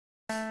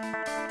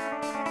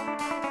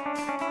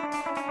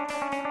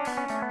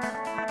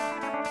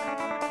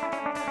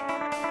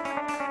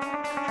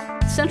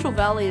Central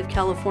Valley of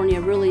California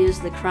really is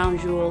the crown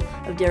jewel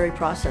of dairy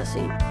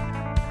processing.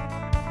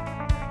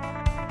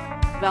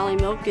 Valley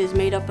Milk is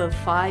made up of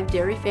 5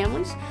 dairy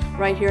families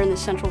right here in the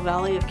Central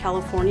Valley of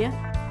California.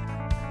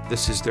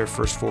 This is their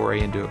first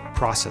foray into a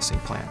processing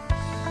plant.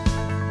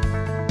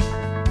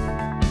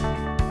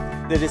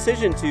 The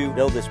decision to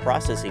build this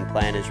processing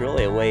plant is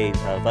really a way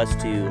of us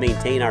to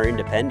maintain our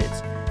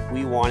independence.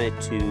 We wanted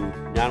to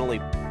not only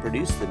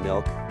produce the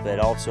milk, but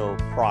also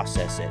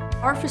process it.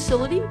 Our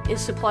facility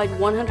is supplied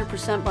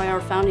 100% by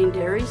our founding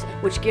dairies,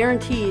 which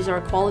guarantees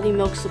our quality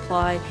milk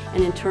supply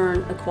and in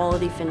turn a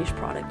quality finished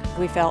product.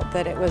 We felt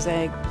that it was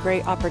a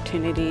great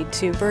opportunity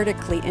to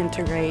vertically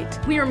integrate.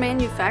 We are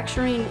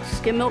manufacturing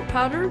skim milk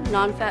powder,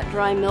 non-fat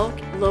dry milk,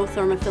 low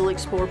thermophilic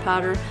spore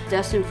powder,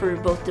 destined for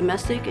both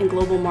domestic and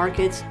global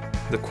markets.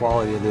 The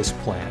quality of this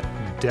plant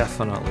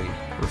definitely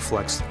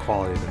reflects the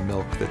quality of the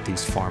milk that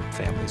these farm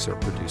families are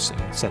producing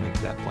and sending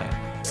to that plant.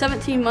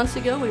 17 months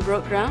ago we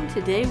broke ground.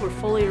 Today we're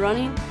fully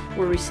running.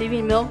 We're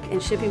receiving milk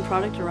and shipping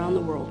product around the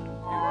world.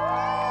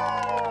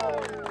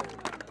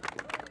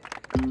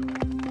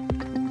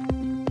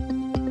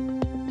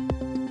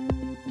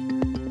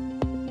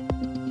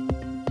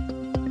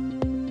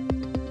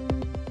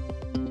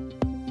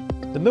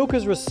 The milk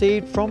is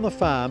received from the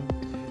farm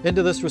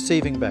into this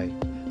receiving bay.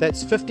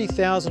 That's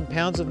 50,000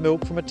 pounds of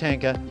milk from a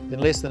tanker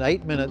in less than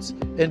 8 minutes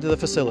into the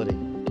facility.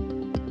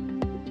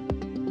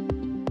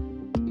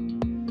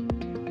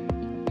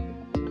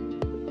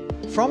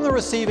 From the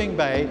receiving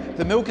bay,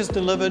 the milk is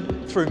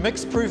delivered through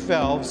mix-proof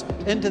valves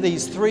into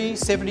these 3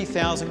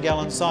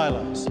 70,000-gallon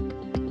silos.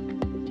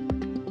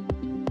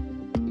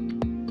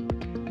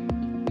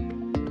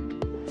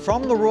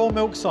 From the raw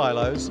milk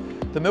silos,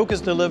 the milk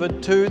is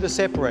delivered to the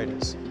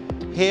separators.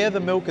 Here,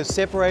 the milk is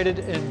separated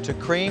into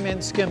cream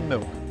and skim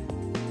milk.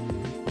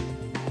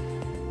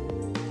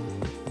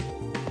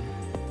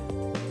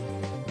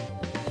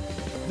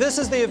 This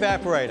is the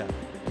evaporator.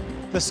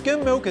 The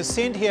skim milk is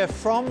sent here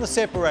from the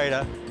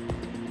separator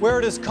where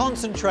it is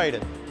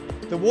concentrated.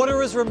 The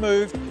water is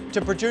removed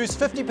to produce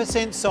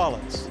 50%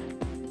 solids.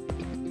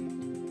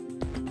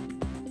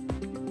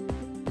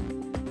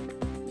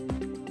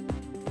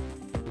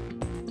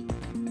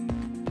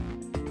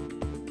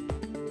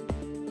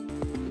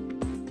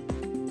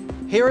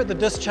 Here at the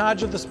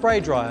discharge of the spray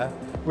dryer,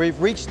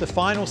 we've reached the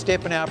final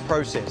step in our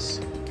process.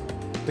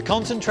 The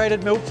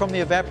concentrated milk from the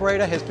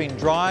evaporator has been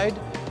dried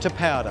to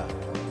powder.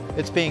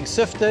 It's being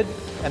sifted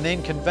and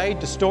then conveyed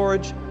to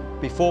storage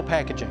before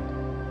packaging.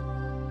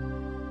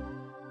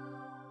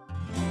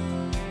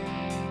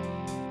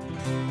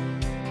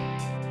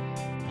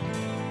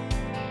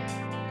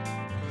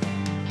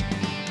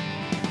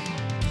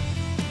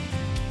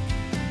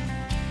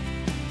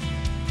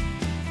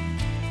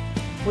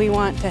 We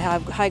want to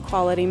have high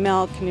quality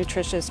milk,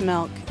 nutritious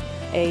milk,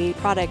 a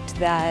product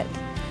that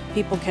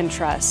people can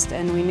trust,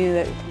 and we knew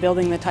that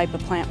building the type of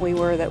plant we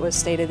were that was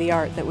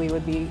state-of-the-art, that we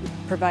would be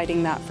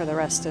providing that for the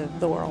rest of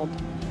the world.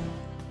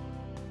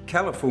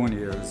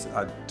 California is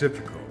a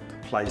difficult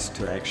place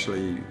to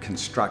actually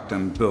construct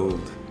and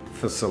build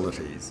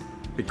facilities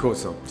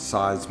because of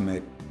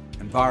seismic,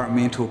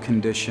 environmental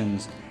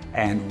conditions,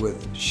 and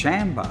with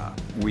Shambaugh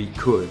we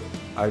could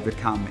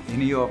overcome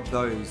any of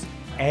those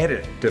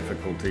added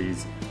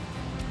difficulties.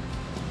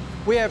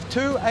 We have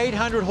 2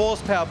 800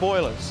 horsepower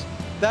boilers.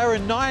 They're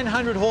in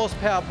 900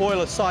 horsepower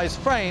boiler size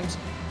frames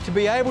to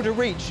be able to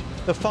reach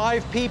the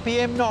 5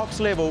 ppm NOx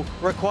level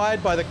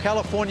required by the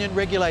Californian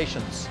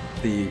regulations.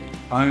 The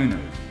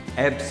owners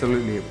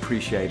absolutely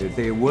appreciated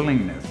their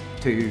willingness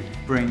to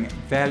bring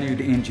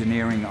valued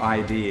engineering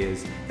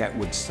ideas that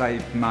would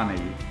save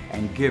money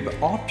and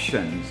give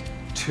options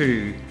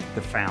to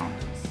the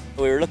founders.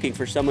 We were looking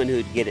for someone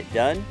who'd get it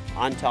done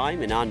on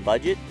time and on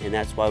budget, and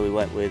that's why we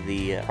went with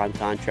the prime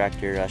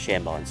contractor,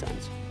 Shambaugh &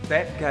 Sons.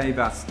 That gave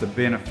us the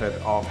benefit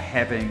of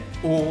having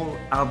all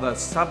other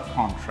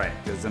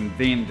subcontractors and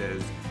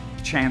vendors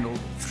channeled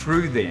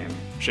through them.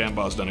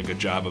 Shambaugh's done a good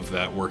job of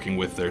that, working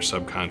with their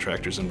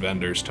subcontractors and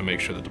vendors to make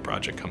sure that the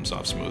project comes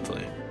off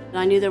smoothly.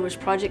 I knew there was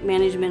project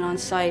management on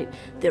site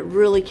that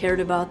really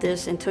cared about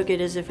this and took it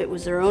as if it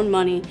was their own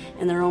money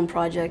and their own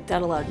project.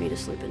 That allowed me to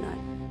sleep at night.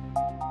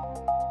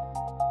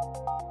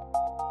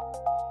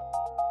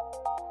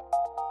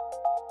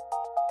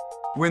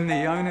 When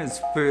the owners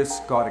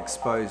first got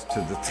exposed to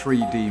the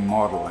 3D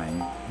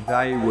modeling,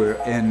 they were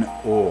in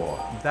awe.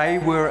 They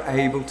were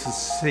able to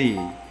see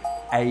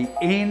an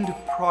end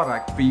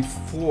product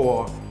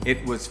before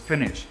it was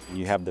finished.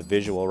 You have the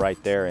visual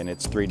right there and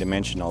it's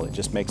 3-dimensional. It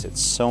just makes it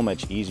so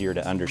much easier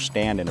to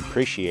understand and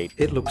appreciate.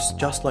 It looks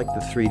just like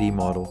the 3D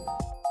model.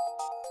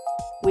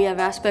 We have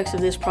aspects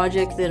of this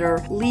project that are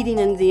leading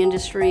into the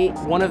industry.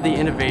 One of the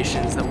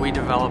innovations that we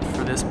developed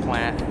for this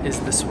plant is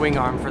the swing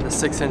arm for the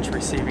 6-inch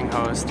receiving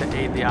hose to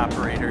aid the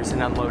operators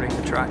in unloading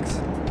the trucks.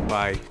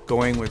 by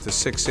going with the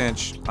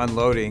 6-inch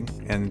unloading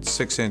and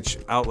 6-inch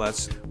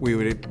outlets, we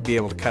would be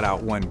able to cut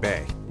out one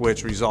bay,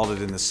 which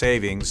resulted in the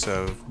savings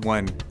of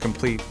one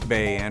complete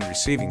bay and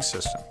receiving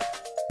system.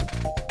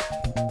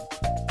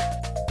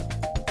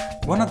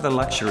 One of the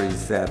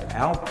luxuries that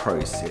our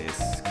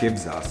process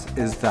gives us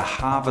is the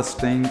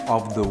harvesting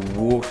of the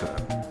water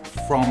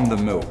from the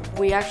milk.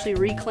 We actually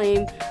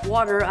reclaim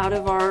water out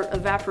of our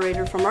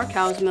evaporator from our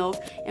cow's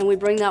milk, and we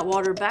bring that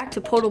water back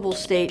to potable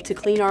state to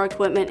clean our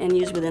equipment and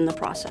use within the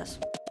process.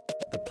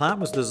 The plant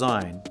was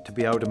designed to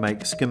be able to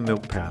make skim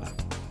milk powder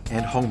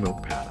and whole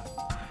milk powder.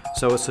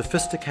 So a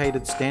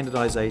sophisticated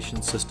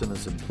standardization system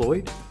is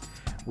employed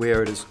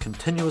where it is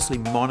continuously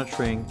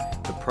monitoring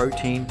the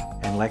protein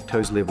and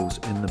lactose levels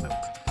in the milk.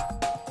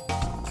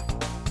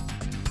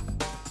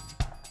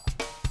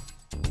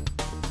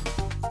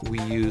 We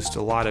used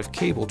a lot of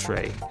cable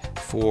tray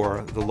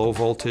for the low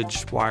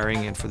voltage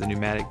wiring and for the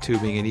pneumatic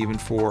tubing and even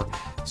for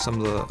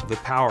some of the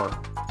power.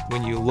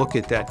 When you look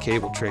at that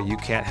cable tray, you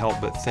can't help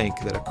but think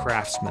that a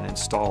craftsman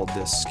installed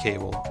this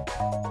cable.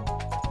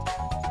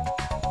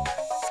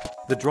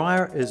 The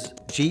dryer is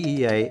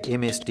GEA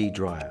MSD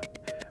dryer.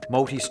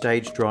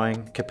 Multi-stage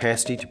drying,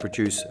 capacity to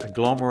produce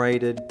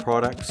agglomerated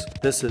products.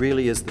 This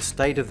really is the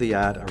state of the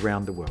art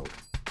around the world.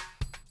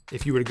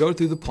 If you were to go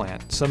through the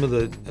plant, some of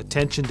the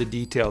attention to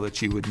detail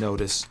that you would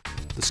notice,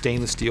 the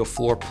stainless steel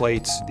floor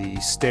plates, the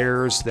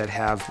stairs that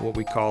have what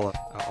we call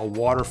a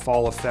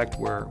waterfall effect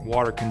where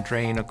water can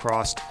drain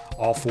across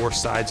all 4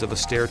 sides of a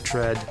stair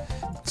tread.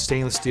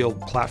 Stainless steel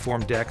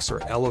platform decks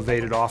are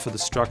elevated off of the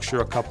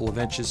structure a couple of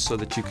inches so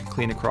that you can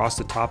clean across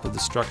the top of the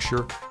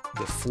structure.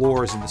 The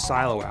floors in the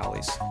silo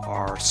alleys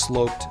are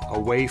sloped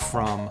away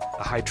from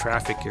the high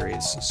traffic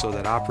areas so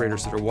that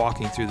operators that are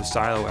walking through the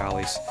silo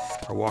alleys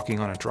are walking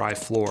on a dry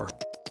floor.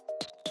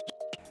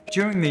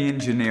 During the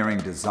engineering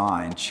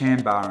design,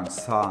 Shambaugh and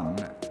Son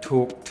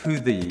talked to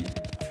the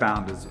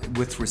founders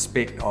with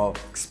respect of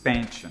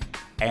expansion,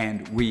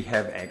 and we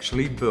have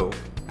actually built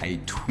a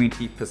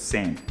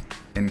 20%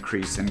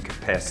 increase in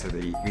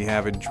capacity. We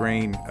have a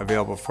drain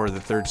available for the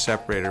 3rd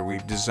separator.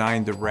 We've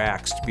designed the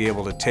racks to be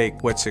able to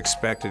take what's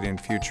expected in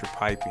future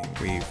piping.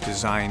 We've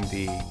designed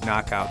the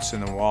knockouts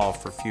in the wall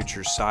for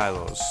future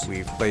silos.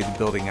 We've laid the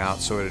building out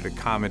so it would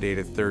accommodate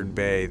a 3rd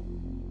bay.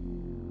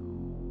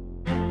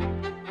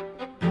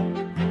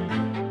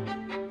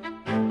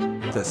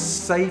 The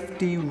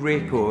safety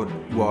record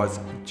was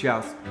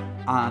just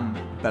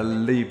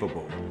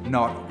unbelievable.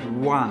 Not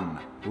one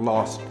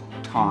lost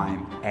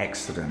time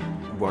accident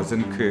was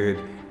incurred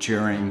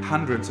during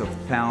hundreds of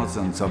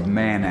thousands of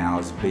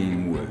man-hours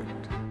being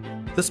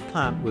worked. This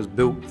plant was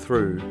built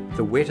through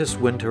the wettest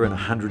winter in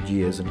 100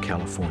 years in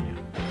California.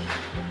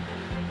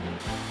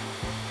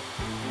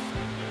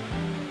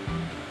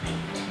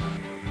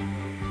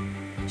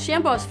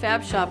 Shambaugh's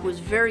Fab Shop was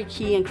very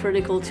key and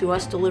critical to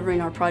us delivering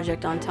our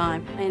project on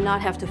time and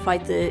not have to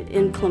fight the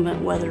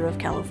inclement weather of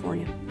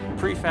California.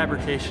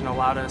 Prefabrication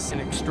allowed us an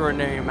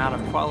extraordinary amount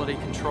of quality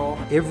control.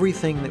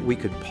 Everything that we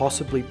could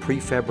possibly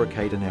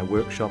prefabricate in our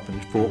workshop in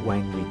Fort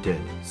Wayne we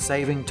did,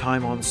 saving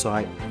time on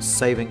site,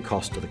 saving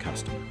cost to the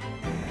customer.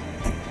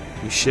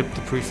 We shipped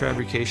the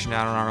prefabrication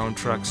out on our own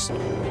trucks.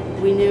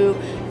 We knew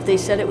if they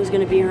said it was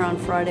going to be here on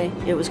Friday,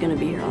 it was going to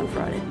be here on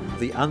Friday.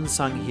 The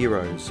unsung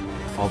heroes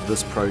of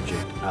this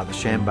project are the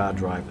Shambaugh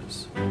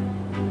drivers.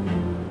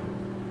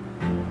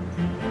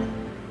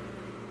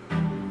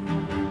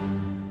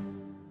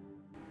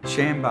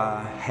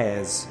 Shambaugh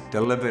has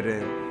delivered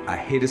it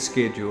ahead of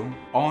schedule,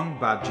 on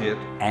budget,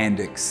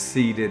 and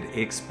exceeded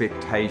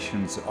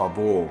expectations of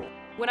all.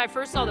 When I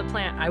first saw the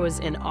plant, I was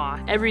in awe.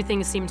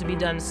 Everything seemed to be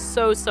done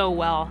so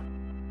well.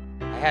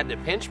 I had to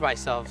pinch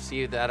myself to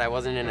see that I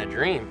wasn't in a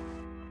dream.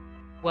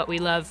 What we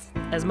love,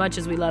 as much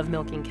as we love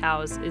milking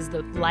cows, is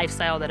the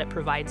lifestyle that it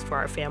provides for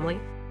our family.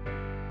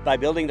 By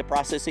building the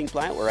processing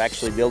plant, we're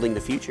actually building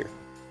the future.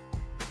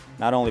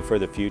 Not only for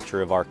the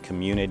future of our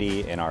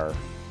community and our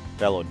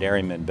fellow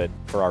dairymen, but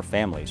for our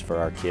families, for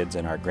our kids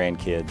and our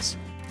grandkids.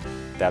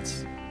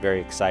 That's a very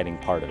exciting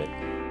part of it.